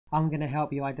I'm going to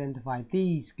help you identify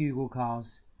these Google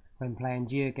cars when playing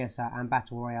GeoGuessr and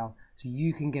Battle Royale so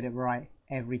you can get it right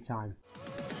every time.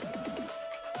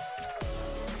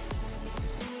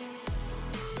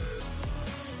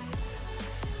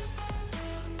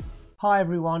 Hi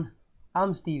everyone,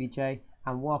 I'm StevieJ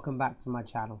and welcome back to my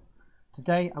channel.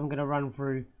 Today I'm going to run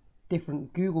through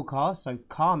different Google cars, so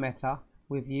car meta,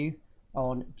 with you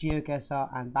on GeoGuessr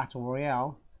and Battle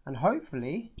Royale, and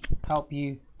hopefully help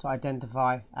you to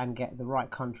identify and get the right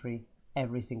country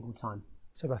every single time.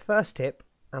 So my first tip,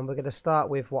 and we're going to start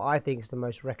with what I think is the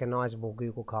most recognizable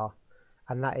Google car,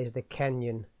 and that is the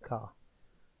Kenyan car.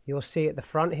 You'll see at the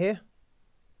front here,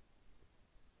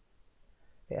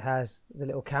 it has the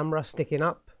little camera sticking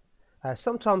up.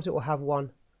 Sometimes it will have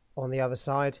one on the other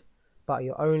side, but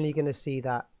you're only going to see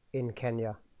that in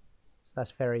Kenya. So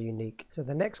that's very unique. So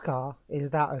the next car is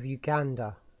that of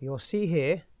Uganda. You'll see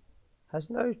here, has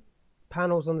no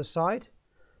panels on the side,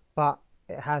 but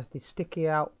it has the sticky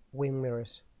out wing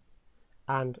mirrors.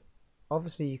 And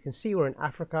obviously you can see we're in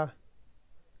Africa,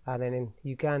 and then in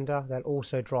Uganda they'll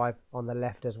also drive on the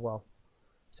left as well.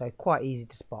 So quite easy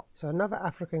to spot. So another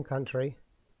African country,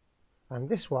 and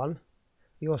this one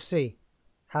you'll see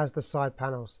has the side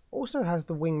panels. Also has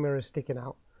the wing mirrors sticking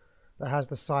out, but has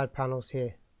the side panels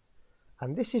here.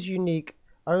 And this is unique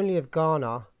only of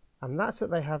Ghana, and that's that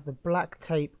they have the black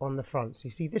tape on the front. So you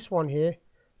see this one here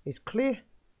is clear,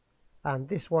 and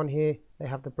this one here they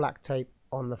have the black tape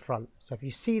on the front. So if you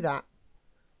see that,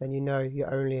 then you know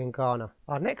you're only in Ghana.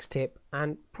 Our next tip,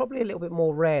 and probably a little bit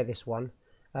more rare, this one,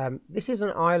 this is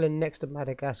an island next to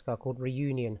Madagascar called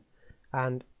Reunion,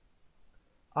 and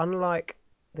unlike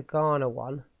the Ghana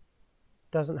one,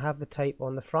 doesn't have the tape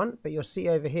on the front, but you'll see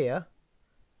over here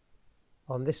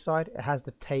on this side it has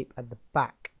the tape at the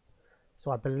back. So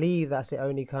I believe that's the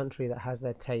only country that has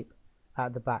their tape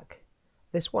at the back.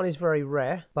 This one is very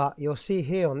rare, but you'll see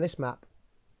here on this map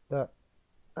that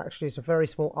actually it's a very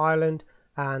small island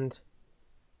and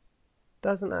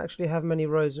doesn't actually have many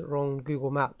roads that are on Google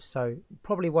Maps, so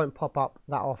probably won't pop up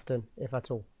that often, if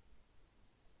at all.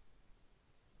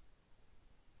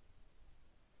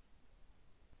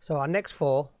 So our next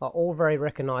four are all very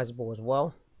recognizable as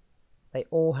well. They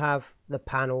all have the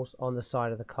panels on the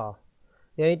side of the car.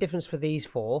 The only difference for these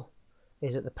four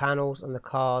is that the panels and the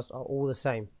cars are all the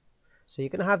same. So you're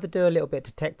going to have to do a little bit of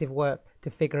detective work to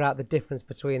figure out the difference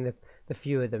between the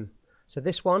few of them. So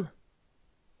this one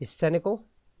is Senegal.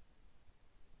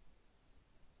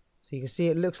 So you can see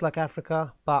it looks like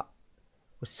Africa, but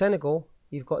with Senegal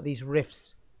you've got these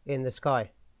rifts in the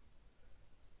sky.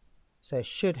 So it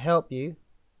should help you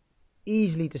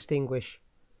easily distinguish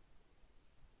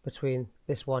between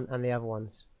this one and the other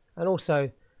ones. And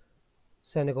also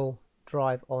Senegal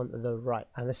drive on the right.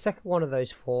 And the second one of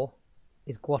those four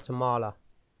is Guatemala.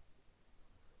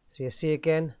 So you see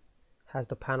again has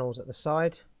the panels at the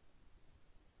side,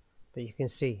 but you can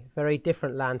see very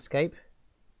different landscape,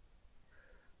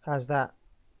 has that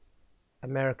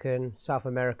American, South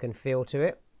American feel to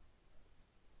it.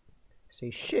 So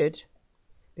you should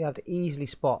be able to easily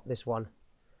spot this one.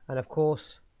 And of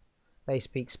course they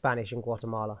speak Spanish in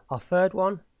Guatemala. Our third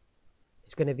one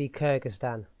is going to be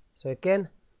Kyrgyzstan. So again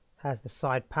has the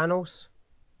side panels,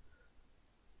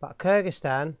 but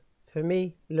Kyrgyzstan for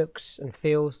me looks and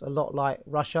feels a lot like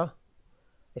Russia.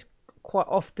 It quite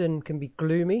often can be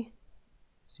gloomy,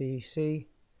 so you see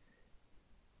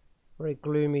very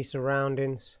gloomy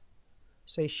surroundings,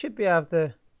 so you should be able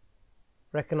to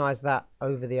recognize that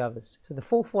over the others. So the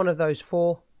fourth one of those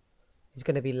four is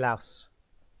going to be Laos.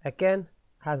 Again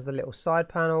has the little side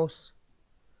panels,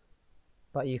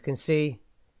 but you can see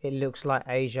it looks like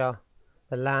Asia.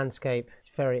 The landscape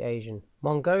is very Asian.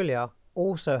 Mongolia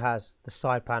also has the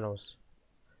side panels,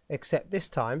 except this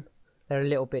time they're a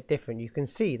little bit different. You can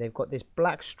see they've got this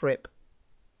black strip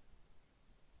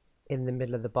in the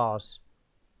middle of the bars.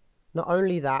 Not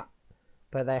only that,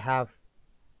 but they have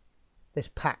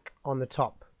this pack on the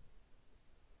top,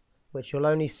 which you'll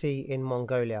only see in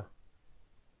Mongolia.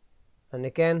 And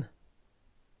again,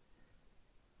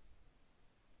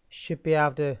 should be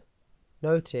able to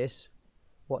notice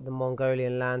what the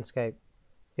Mongolian landscape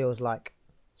feels like.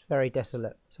 It's very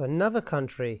desolate. So another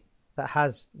country that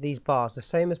has these bars, the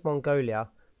same as Mongolia,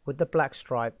 with the black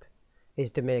stripe,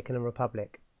 is Dominican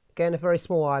Republic. Again, a very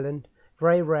small island,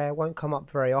 very rare, won't come up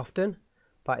very often,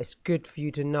 but it's good for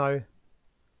you to know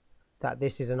that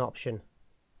this is an option.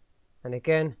 And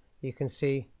again, you can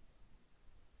see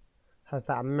has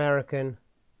that American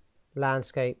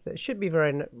landscape that should be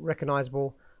very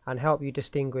recognizable and help you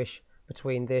distinguish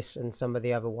between this and some of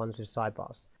the other ones with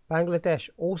sidebars. Bangladesh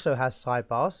also has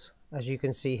sidebars, as you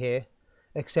can see here,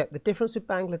 except the difference with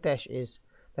Bangladesh is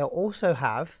they'll also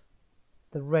have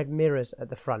the red mirrors at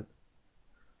the front.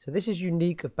 So this is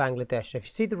unique of Bangladesh. If you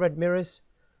see the red mirrors,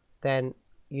 then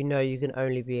you know you can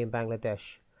only be in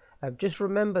Bangladesh. Just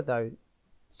remember though,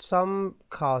 some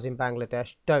cars in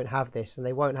Bangladesh don't have this, and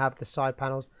they won't have the side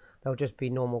panels. They'll just be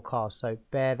normal cars, so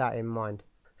bear that in mind.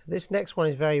 So this next one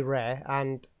is very rare,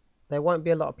 and there won't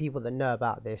be a lot of people that know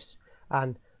about this,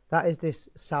 and that is this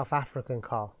South African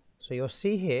car. So you'll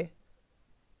see here,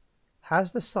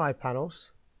 has the side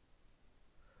panels,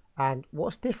 and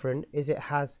what's different is it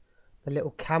has the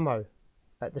little camo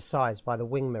at the sides by the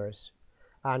wing mirrors,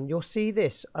 and you'll see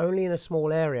this only in a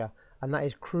small area, and that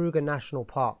is Kruger National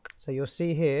Park. So you'll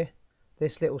see here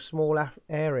this little small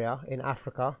area in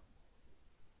Africa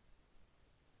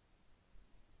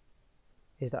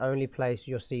is the only place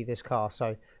you'll see this car.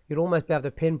 So you'll almost be able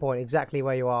to pinpoint exactly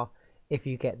where you are if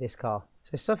you get this car.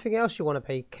 So something else you want to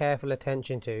pay careful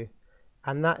attention to,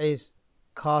 and that is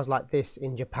cars like this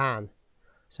in Japan.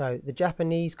 So the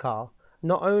Japanese car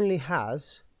not only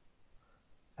has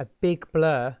a big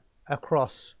blur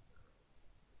across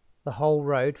the whole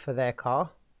road for their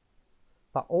car,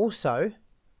 but also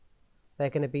they're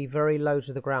going to be very low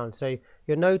to the ground. So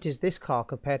you'll notice this car,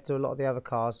 compared to a lot of the other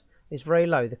cars, is very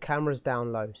low. The camera's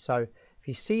down low. So if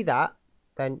you see that,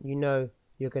 then you know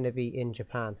you're going to be in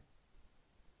Japan.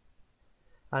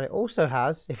 And it also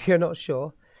has, if you're not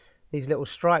sure, these little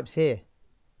stripes here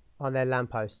on their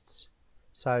lampposts.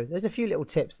 So there's a few little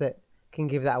tips that can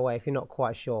give that away if you're not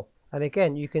quite sure. And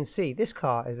again, you can see this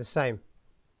car is the same,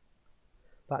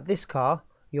 but this car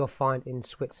you'll find in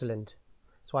Switzerland.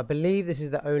 So I believe this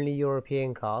is the only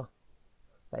European car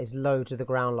that is low to the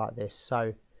ground like this.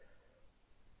 So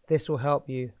this will help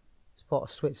you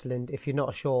spot Switzerland if you're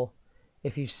not sure.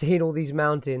 If you've seen all these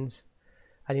mountains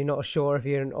and you're not sure if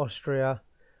you're in Austria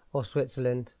or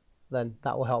Switzerland, then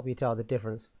that will help you tell the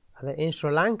difference. And then in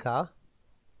Sri Lanka,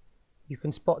 you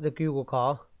can spot the Google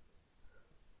car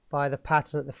by the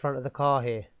pattern at the front of the car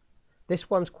here. This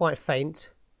one's quite faint,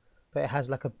 but it has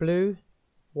like a blue,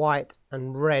 white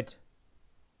and red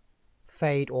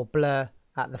fade or blur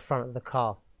at the front of the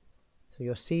car. So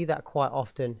you'll see that quite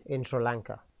often in Sri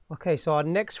Lanka. Okay, so our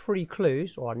next 3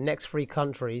 clues, or our next 3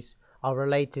 countries, are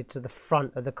related to the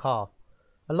front of the car.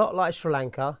 A lot like Sri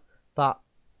Lanka, but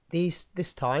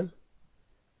this time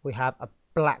we have a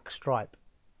black stripe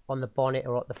on the bonnet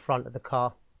or at the front of the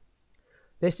car.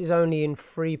 This is only in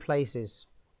 3 places.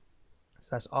 So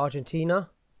that's Argentina,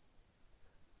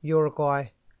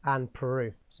 Uruguay and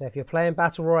Peru. So if you're playing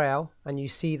Battle Royale and you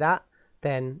see that,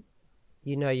 then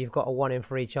you know you've got a 1 in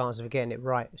 3 chance of getting it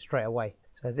right straight away.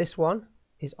 So this one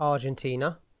is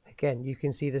Argentina. Again, you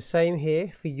can see the same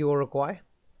here for Uruguay,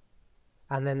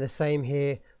 and then the same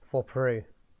here for Peru.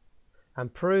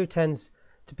 And Peru tends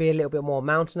to be a little bit more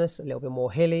mountainous, a little bit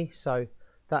more hilly, so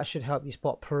that should help you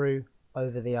spot Peru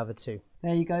over the other 2.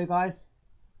 There you go, guys.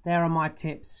 There are my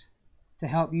tips to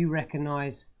help you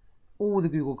recognize all the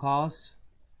Google cars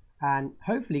and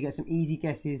hopefully get some easy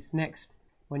guesses next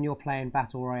when you're playing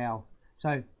Battle Royale.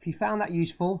 So if you found that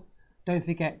useful, don't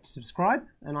forget to subscribe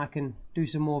and I can do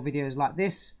some more videos like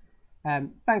this.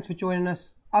 Thanks for joining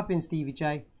us. I've been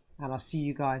StevieJ and I'll see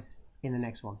you guys in the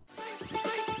next one.